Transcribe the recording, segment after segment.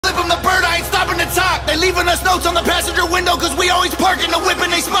leaving us notes on the passenger window, cause we always park in the whip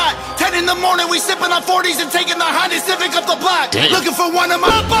in they spot. 10 in the morning, we sipping on 40s and taking the Honda Civic up the block. Damn. Looking for one of my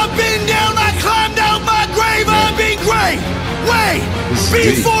up, been down, I climbed out my grave, I'll be great. Wait,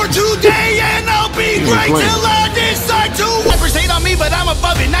 before today, and I'll be great till I decide to. Rappers hate on me, but I'm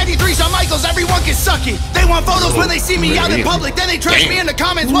above it. 93 Shawn Michaels, everyone can suck it. They want photos when they see me out in public, then they trash me in the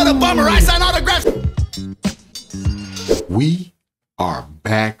comments. What a bummer, I sign autographs. We are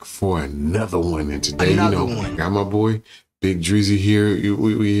back for another one, and today, got my boy Big Drizzy here.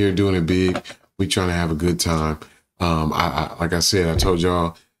 We here doing it big. We trying to have a good time. Like I said, I told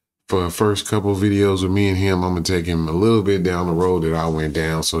y'all for the first couple of videos with me and him, I'm gonna take him a little bit down the road that I went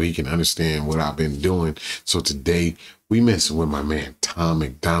down, so he can understand what I've been doing. So today we messing with my man Tom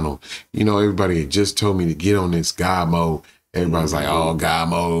MacDonald. You know, everybody had just told me to get on this God mode. Everybody's like, oh, God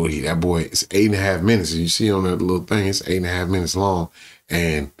mode. That boy, it's 8.5 minutes. As you see on that little thing, it's 8.5 minutes long.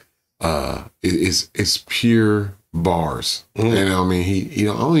 And it's pure bars. And I mean, I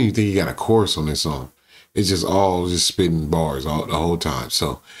don't even think he got a chorus on this song. It's just all spitting bars the whole time.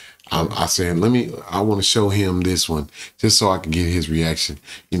 So I said, I want to show him this one just so I can get his reaction.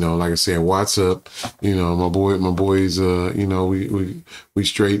 You know, like I said, what's up? You know, my boys, you know, we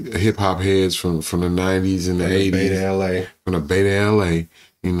straight hip hop heads from the 90s and the 80s. Beta LA. From the Beta LA.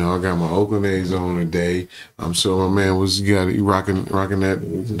 You know, I got my Oakland A's on today. I'm sure my man he rocking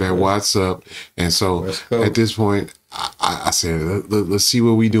that what's up. And so at this point, I said, let's see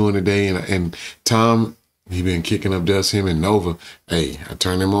what we doing today. And Tom, he been kicking up dust, him and Nova. Hey, I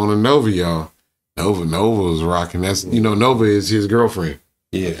turned him on to Nova, y'all. Nova was rocking. That's, you know, Nova is his girlfriend.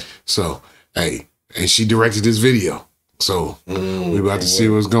 Yeah. So, hey, and she directed this video. So we about to see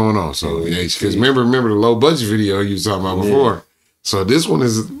what's going on. So, yeah, because remember the low budget video you was talking about before. So this one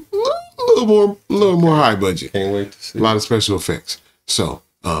is a little more high budget. Can't wait to see. A lot of special effects. So,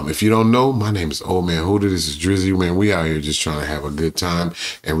 if you don't know, my name is Old Man HUDA. This is Drizzy, man. We out here just trying to have a good time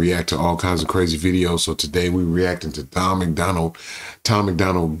and react to all kinds of crazy videos. So today we reacting to Tom MacDonald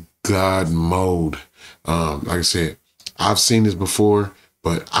God Mode. Like I said, I've seen this before,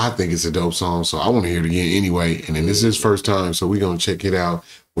 but I think it's a dope song, so I want to hear it again anyway. And then this is his first time, so we're going to check it out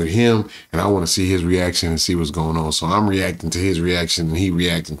with him, and I want to see his reaction and see what's going on. So I'm reacting to his reaction, and he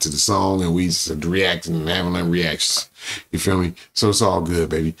reacting to the song, and we just reacting and having our reactions. You feel me? So it's all good,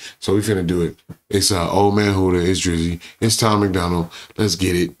 baby. So we finna do it. It's Old Man HUDA, it's Drizzy, it's Tom MacDonald. Let's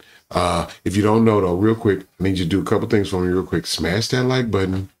get it. If you don't know though, real quick, I need you to do a couple things for me real quick. Smash that like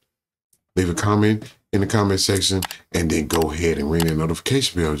button, leave a comment in the comment section, and then go ahead and ring that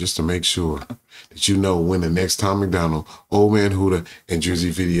notification bell just to make sure that you know when the next Tom MacDonald, Old Man HUDA, and Drizzy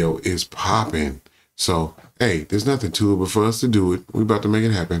video is popping. So, hey, there's nothing to it but for us to do it. We about to make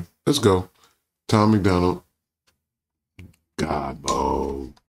it happen. Let's go. Tom MacDonald, God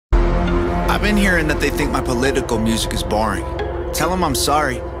mode. I've been hearing that they think my political music is boring. Tell them I'm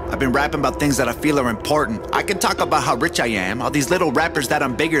sorry. I've been rapping about things that I feel are important. I could talk about how rich I am, all these little rappers that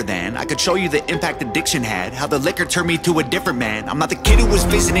I'm bigger than. I could show you the impact addiction had, how the liquor turned me to a different man. I'm not the kid who was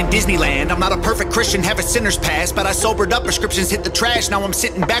visiting Disneyland. I'm not a perfect Christian, have a sinner's past, but I sobered up, prescriptions hit the trash. Now I'm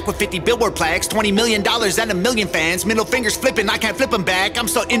sitting back with 50 billboard plaques, $20 million and a million fans. Middle fingers flipping, I can't flip them back. I'm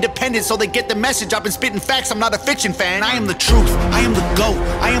so independent so they get the message. I've been spitting facts, I'm not a fiction fan. I am the truth, I am the GOAT,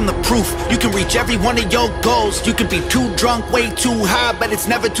 I am the proof. You can reach every one of your goals. You can be too drunk, way too high, but it's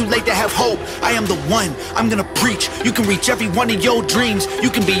never too late to have hope. I am the one, I'm gonna preach. You can reach every one of your dreams.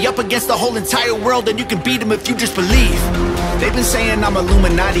 You can be up against the whole entire world, and you can beat them if you just believe. They've been saying I'm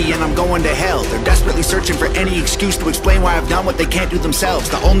Illuminati and I'm going to hell. They're desperately searching for any excuse to explain why I've done what they can't do themselves.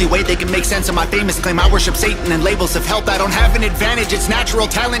 The only way they can make sense of my famous claim I worship Satan and labels of health. I don't have an advantage, it's natural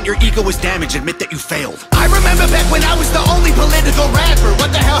talent. Your ego is damaged, admit that you failed. I remember back when I was the only political rapper. What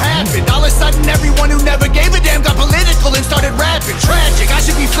the hell happened? All of a sudden everyone who never gave a damn got political and started rapping. Tragic, I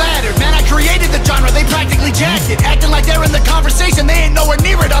should be flattered. Man, I created the genre, they practically jacked it. Acting like they're in the conversation, they ain't nowhere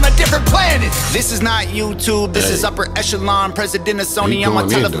near it, on a different planet. This is not YouTube, this is upper echelon. President of Sony on my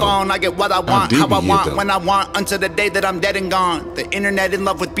telephone. I get what I want, how I want, when I want, until the day that I'm dead and gone. The internet in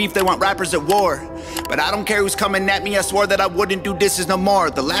love with beef, they want rappers at war. But I don't care who's coming at me, I swore that I wouldn't do disses no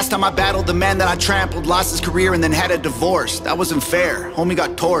more. The last time I battled the man that I trampled, lost his career and then had a divorce. That wasn't fair, homie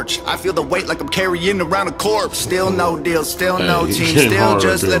got torched. I feel the weight like I'm carrying around a corpse. Still no deal, still no team, still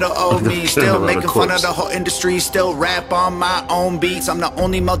just little old me. Still making fun of the whole industry, still rap on my own beats. I'm the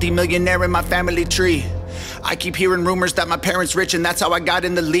only multi-millionaire in my family tree. I keep hearing rumors that my parents rich and that's how I got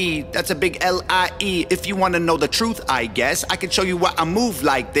in the lead. That's a big L-I-E. If you wanna know the truth, I guess I can show you why I move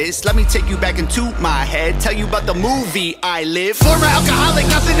like this. Let me take you back into my head, tell you about the movie I live. Former alcoholic,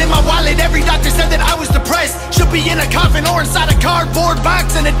 nothing in my wallet. Every doctor said that I was depressed. Should be in a coffin or inside a cardboard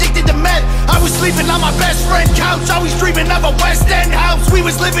box and addicted to meth. I was sleeping on my best friend couch, always dreaming of a West End house. We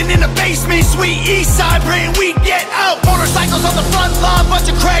was living in a basement, sweet east side, praying we'd get out. Motorcycles on the front lawn, bunch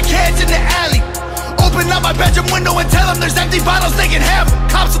of crackheads in the alley. Open up my bedroom window and tell them there's empty bottles, they can have them.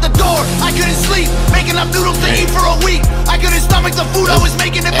 Cops at the door, I couldn't sleep, making up noodles to eat for a week. I couldn't stomach the food I was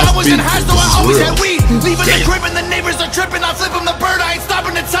making if I was in high school, I always had weed. Leaving the crib and the neighbors are tripping, I flip them the bird, I ain't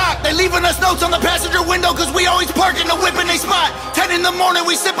stopping to talk. They leaving us notes on the passenger window cause we always park in the whip in they spot. 10 in the morning,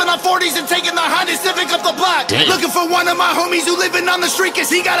 we sipping on 40s and taking the Honda Civic up the block. Looking for one of my homies who living on the street cause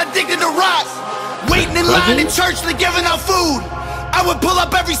he got addicted to rock. Waiting in line in church, they giving out food. I would pull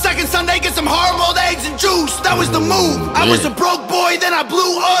up every second Sunday, get some hard-boiled eggs and juice. That was the move. I was a broke boy, then I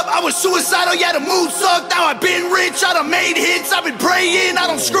blew up. I was suicidal, yeah, the mood sucked. Now I've been rich, I done made hits. I've been praying, I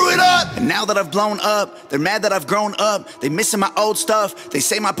don't screw it up. And now that I've blown up, they're mad that I've grown up. They missing my old stuff. They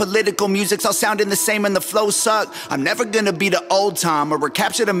say my political music's all sounding the same and the flows suck. I'm never gonna be the old Tom or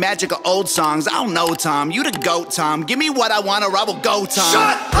recapture the magic of old songs. I don't know, Tom, you the GOAT, Tom. Give me what I want or I will go, Tom.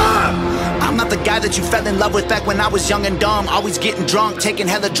 Shut up! I'm not the guy that you fell in love with back when I was young and dumb. Always getting drunk, taking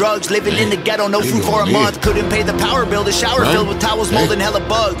hella drugs, living in the ghetto, no food for a month. Couldn't pay the power bill, the shower filled with towels, molding hella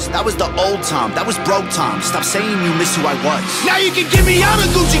bugs. That was the old Tom, that was broke Tom. Stop saying you miss who I was. Now you can give me all the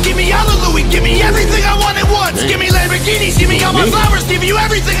Gucci, give me all the Louis, give me everything I wanted once. Give me Lamborghinis, give me all my flowers, give you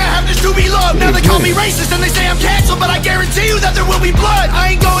everything I have just to be loved. Now they call me racist and they say I'm canceled, but I guarantee you that there will be blood.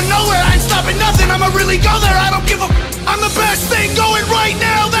 I ain't going nowhere, I ain't stopping nothing, I'ma really go there, I don't give a I'm the best thing going right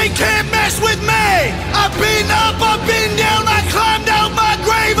now, they can't mess with me. I've been up, I've been down, I climbed out my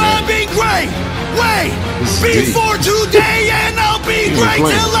grave, I've been great. Wait, before today and I'll be great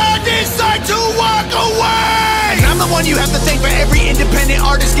till I decide to walk away. And I'm the one you have to thank for every independent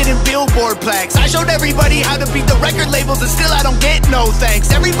artist getting Billboard plaques. I showed everybody how to beat the record labels and still I don't get no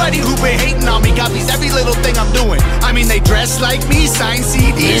thanks. Everybody who been hating on me copies every little thing I'm doing. I mean they dress like me, sign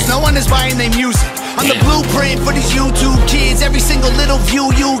CDs, no one is buying their music. I'm the blueprint for these YouTube kids. Every single little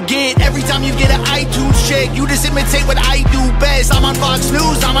view you get, every time you get an iTunes check, you just imitate what I do best. I'm on Fox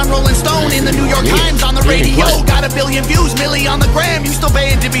News, I'm on Rolling Stone, in the New York Times, on the radio. Got 1 billion views, milli on the gram. You still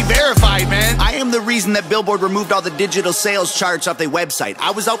paying to be verified, man. I am the reason that Billboard removed all the digital sales charts off their website.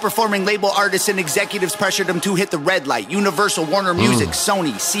 I was outperforming label artists and executives pressured them to hit the red light. Universal, Warner Music,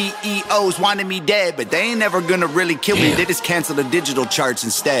 Sony, CEOs wanted me dead, but they ain't never gonna really kill me. They just cancel the digital charts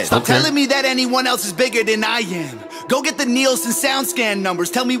instead. Stop telling me that anyone else is bigger than I am. Go get the Nielsen SoundScan numbers.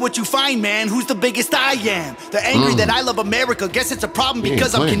 Tell me what you find, man. Who's the biggest I am? They're angry that I love America. Guess it's a problem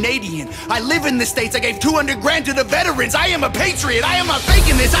because I'm Canadian. I live in the States. I gave 200 grand to the veterans. I am a patriot. I am not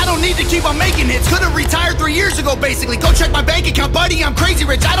faking this. I don't need to keep on making hits. Could've retired 3 years ago, basically. Go check my bank account, buddy. I'm crazy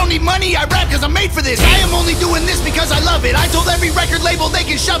rich. I don't need money. I rap because I'm made for this. I am only doing this because I love it. I told every record label they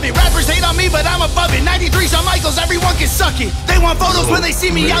can shove it. Rappers hate on me, but I'm above it. 93 Shawn Michaels, everyone can suck it. They want photos when they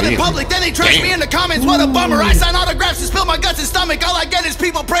see me out in public. Then they trash me in the comments. What a bummer. I sign autographs and spill my guts and stomach. All I get is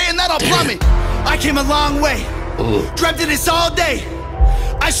people praying that I'll plummet. I came a long way. Dreamt of this all day.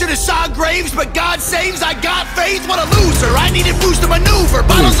 I should've saw graves, but God saves. I got faith, what a loser. I needed boost to maneuver.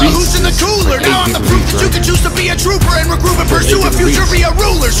 Bottles of hooch in the cooler. Now I'm the proof that you can choose to be a trooper and regroup and pursue a future, be a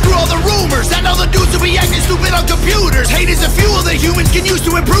ruler. Screw all the rumors and all the dudes who be acting stupid on computers. Hate is a fuel that humans can use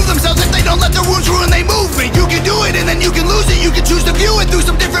to improve themselves if they don't let their wounds ruin their movement. You can do it and then you can lose it. You can choose to view it through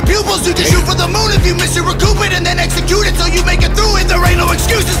some different pupils. You can shoot for the moon if you miss it, recoup it, and then execute it till you make it through it. There ain't no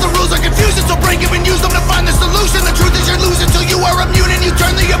excuses, the rules are confusing, so break them and use them to find the solution. The truth is you're losing till you are immune and you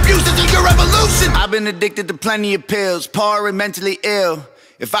turn the abuse into your revolution. I've been addicted to plenty of pills, poor and mentally ill.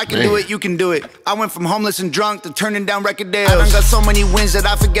 If I can do it, you can do it. I went from homeless and drunk to turning down record deals. I done got so many wins that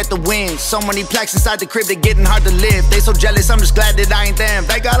I forget the wins. So many plaques inside the crib, they getting hard to live. They so jealous, I'm just glad that I ain't them.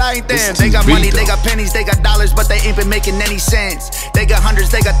 Thank God I ain't them. They got money, they got pennies, they got dollars, but they ain't been making any sense. They got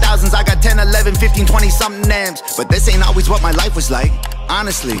hundreds, they got thousands, I got 10, 11, 15, 20 something names. But this ain't always what my life was like.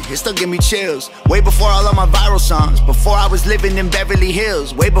 Honestly, it still give me chills. Way before all of my viral songs, before I was living in Beverly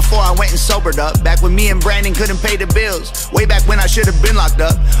Hills, way before I went and sobered up, back when me and Brandon couldn't pay the bills, way back when I should have been locked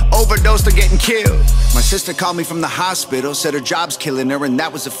up, overdosed or getting killed. My sister called me from the hospital, said her job's killing her, and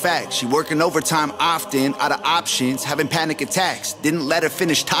that was a fact. She working overtime often, out of options, having panic attacks. Didn't let her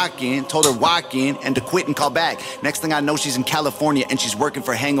finish talking, told her walk in and to quit and call back. Next thing I know, she's in California and she's working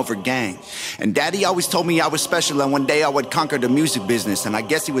for Hangover Gang. And Daddy always told me I was special and one day I would conquer the music business. worse. And I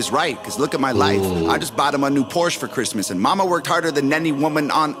guess he was right, cause look at my life. I just bought him a new Porsche for Christmas, and mama worked harder than any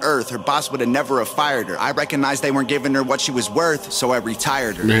woman on earth. Her boss would have never have fired her. I recognized they weren't giving her what she was worth, so I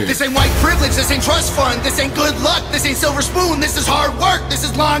retired her. Man. This ain't white privilege, this ain't trust fund, this ain't good luck, this ain't silver spoon, this is hard work, this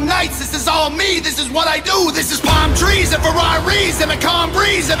is long nights, this is all me, this is what I do, this is palm trees and Ferraris and a calm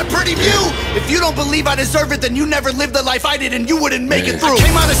breeze and a pretty view. If you don't believe I deserve it, then you never lived the life I did and you wouldn't make it through. I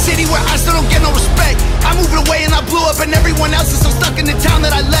came out of a city where I still don't get no respect. I moved away and I blew up, and everyone else is so stuck in the town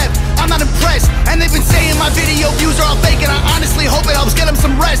that I left. I'm not impressed, and they've been saying my video views are all fake, and I honestly hope it helps get them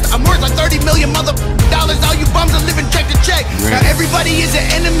some rest. I'm worth like 30 million dollars, all you bums are living check to check. Now everybody is an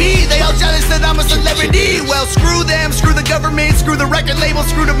enemy, they all jealous that I'm a celebrity. Well, screw them, screw the government, screw the record label,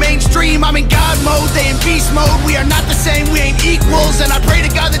 screw the mainstream. I'm in God mode, they in beast mode. We are not the same, we ain't equals, and I pray to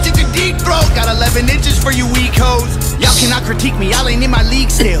God that you can deep throat. Got 11 inches for you weak hoes. Y'all cannot critique me, y'all ain't in my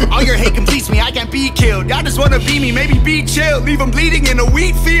league still. All your hate completes me, I can't be killed. Y'all just wanna be me, maybe be chill. Leave them bleeding in a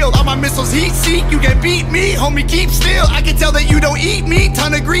wheat field. All my missiles heat seek, you can't beat me. Homie, keep still, I can tell that you don't eat meat.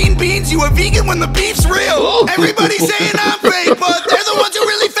 Ton of green beans, you a vegan when the beef's real. Everybody's saying I'm fake, but they're the ones who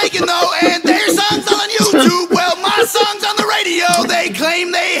really faking though. And their songs all on YouTube, well my song's on the radio. They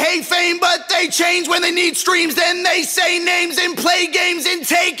claim they hate fame, but they change when they need streams. Then they say names and play games and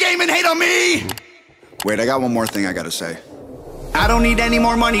take aim and hate on me. Wait, I got one more thing I gotta say. I don't need any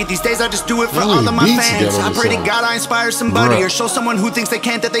more money. These days I just do it for all of my fans. I pray to God I inspire somebody or show someone who thinks they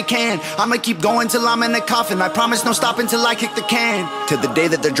can't that they can. I'ma keep going till I'm in a coffin. I promise no stopping till I kick the can. To the day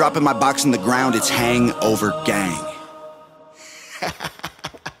that they're dropping my box in the ground, it's Hangover Gang.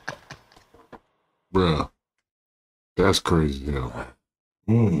 Bruh. That's crazy, yo.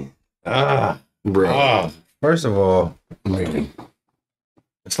 Bruh. First of all, Man.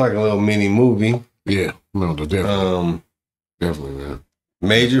 it's like a little mini movie. Yeah. No, definitely. Definitely, man.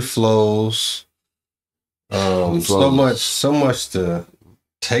 Major flows. So much to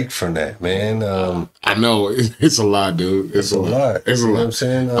take from that, man. I know it's a lot, dude. It's a lot. It's a lot. You know what I'm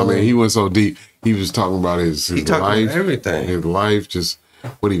saying? I mean, he went so deep. He was talking about his life, about everything. his life, just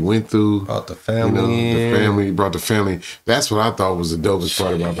what he went through. About the family, the family. He brought the family. That's what I thought was the dopest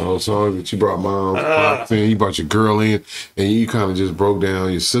part about the whole song. That you brought mom, pops in, you brought your girl in, and you kind of just broke down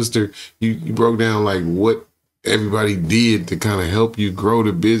your sister. You broke down like what everybody did to kind of help you grow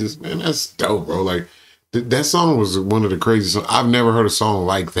the business. Man, that's dope, bro. Like that song was one of the craziest songs. I've never heard a song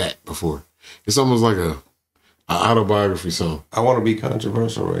like that before. It's almost like a autobiography song. I want to be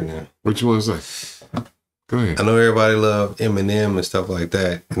controversial right now. What you want to say? Go ahead. I know everybody love Eminem and stuff like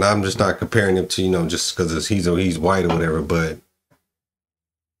that, and I'm just not comparing him to, just because he's white or whatever, but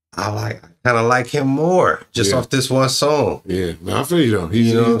I kind of like him more just off this one song. Yeah, no, I feel you though.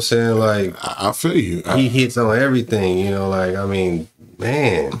 You know what I'm saying? Like I feel you. He hits on everything. I mean,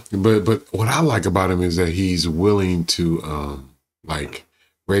 man. But what I like about him is that he's willing to like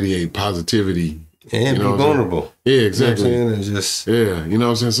radiate positivity and be vulnerable. Yeah, exactly. You know what I'm saying? And just you know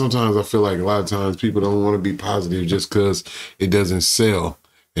what I'm saying. Sometimes I feel like a lot of times people don't want to be positive just because it doesn't sell,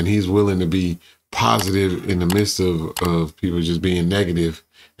 and he's willing to be positive in the midst of people just being negative.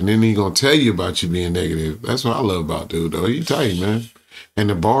 And then he gonna tell you about you being negative. That's what I love about dude, though. He tight, man.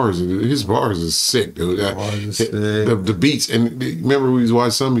 And his bars is sick, dude. The beats. And remember we was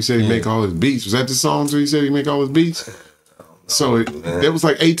watching something, he said he make all his beats. Was that the song he said he make all his beats? So there was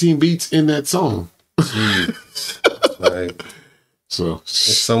like 18 beats in that song. Like, so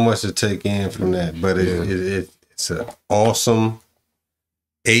there's so much to take in from that. But it's an awesome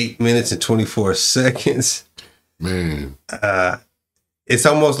 8 minutes and 24 seconds. Man. It's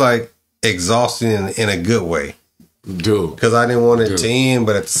almost like exhausting in a good way. Dude. Because I didn't want it to end,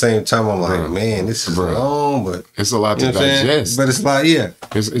 but at the same time, I'm like, man, this is long, but it's a lot to digest. But it's like,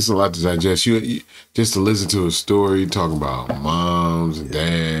 it's a lot to digest. You just to listen to a story talking about moms and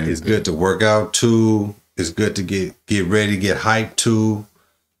dads. It's good to work out too. It's good to get ready, get hyped too.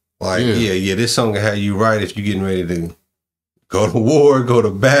 Like, this song can have you right if you're getting ready to go to war, go to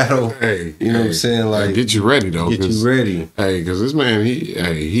battle. Hey, you know what I'm saying? Like, get you ready though. Get you ready. Hey, because this man,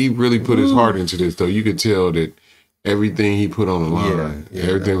 he really put his heart into this though. You could tell that everything he put on the line,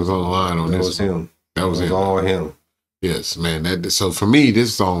 everything was on the line on this. That was him. That was him. All him. Yes, man. So for me,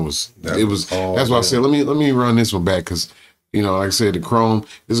 this song was that's why I said let me run this one back because like I said, the Chrome.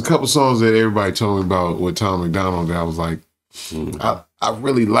 There's a couple songs that everybody told me about with Tom MacDonald that I was like, I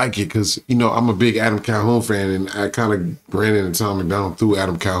really like it because I'm a big Adam Calhoun fan, and I kind of ran into Tom MacDonald through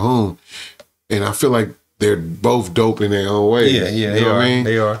Adam Calhoun, and I feel like they're both dope in their own way. You know what I mean?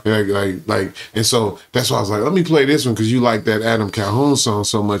 They are. Like, and so that's why I was like, let me play this one because you like that Adam Calhoun song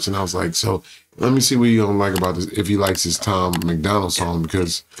so much, and I was like, so let me see what you don't like about this if he likes this Tom MacDonald song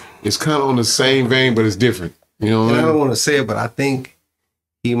because it's kind of on the same vein, but it's different. You know what I mean? I don't want to say it, but I think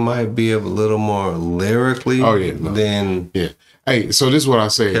he might be a little more lyrically than Hey, so this is what I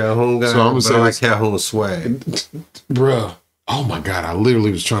say. Calhoun guy, so I'm gonna say I like Calhoun's swag. Bruh. Oh my God, I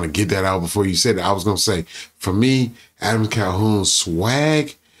literally was trying to get that out before you said it. I was gonna say, for me, Adam Calhoun's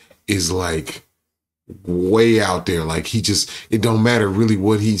swag is like way out there. Like he just, it don't matter really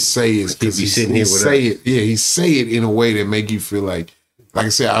what he says, because he say it. Yeah, he say it in a way that make you feel like I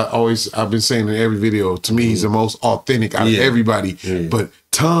said, I've been saying in every video, to me, he's the most authentic out of everybody. Yeah. But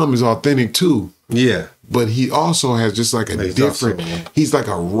Tom is authentic too. Yeah. But he also has just like a different, he's like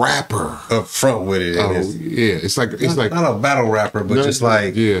a rapper. Up front with it. It's like not a battle rapper, but just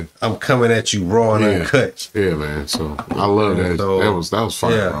like, I'm coming at you raw and uncut. Yeah, man. So I love that. So, that was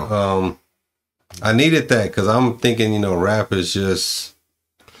fire, bro. I needed that because I'm thinking, you know, rap is just,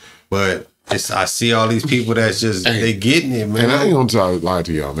 but I see all these people that's just, they getting it, man. And I ain't gonna lie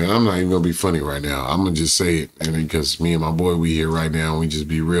to y'all, man. I'm not even gonna be funny right now. I'm gonna just say it. And because me and my boy, we here right now, and we just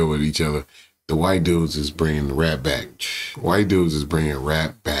be real with each other. The white dudes is bringing the rap back. White dudes is bringing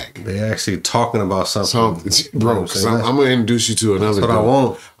rap back. They actually talking about something. Bro, I'm going to introduce you to another dude. That's what I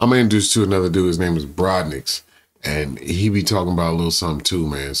want. I'm going to introduce you to another dude. His name is Brittreacts. And he be talking about a little something too,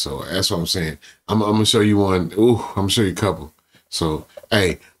 man. So that's what I'm saying. I'm going to show you one. Ooh, I'm going to show you a couple. So,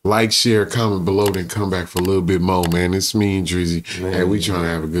 hey, like, share, comment below, then come back for a little bit more, man. It's me and Drizzy. Hey, we trying to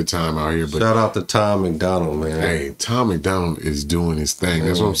have a good time out here. But shout out to Tom MacDonald, man. Hey, Tom MacDonald is doing his thing.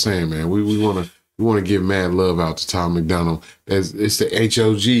 That's what I'm saying, man. We want to give mad love out to Tom MacDonald. It's the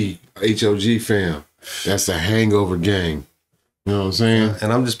HOG fam. That's the Hangover gang. You know what I'm saying?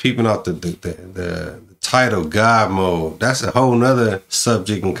 And I'm just peeping out the title, God Mode. That's a whole nother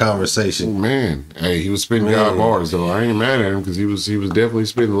subject and conversation. Man, hey, he was spitting God bars though. I ain't mad at him because he was definitely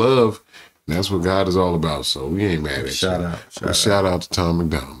spitting love. And that's what God is all about. So we ain't mad at you. Shout out to Tom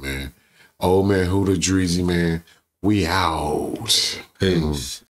MacDonald, man. Old man HUDA, Drizzy, man. We out. Peace.